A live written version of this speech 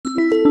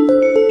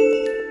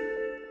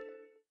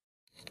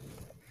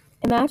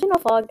Imagine a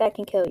fog that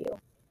can kill you.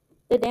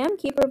 The Dam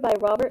Keeper by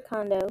Robert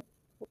Kondo.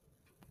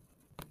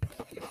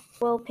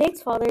 Well,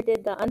 Pig's father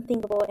did the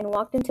unthinkable and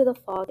walked into the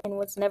fog and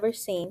was never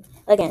seen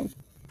again.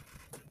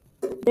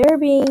 There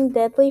being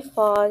deadly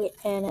fog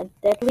and a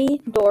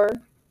deadly door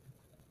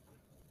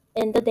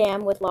in the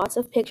dam with lots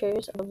of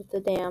pictures of the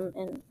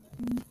dam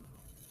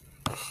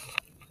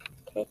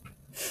okay,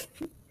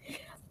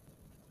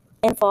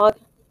 and fog.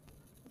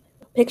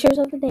 Pictures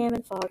of the dam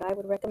and fog. I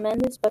would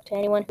recommend this book to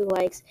anyone who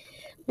likes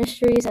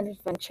mysteries and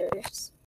adventures.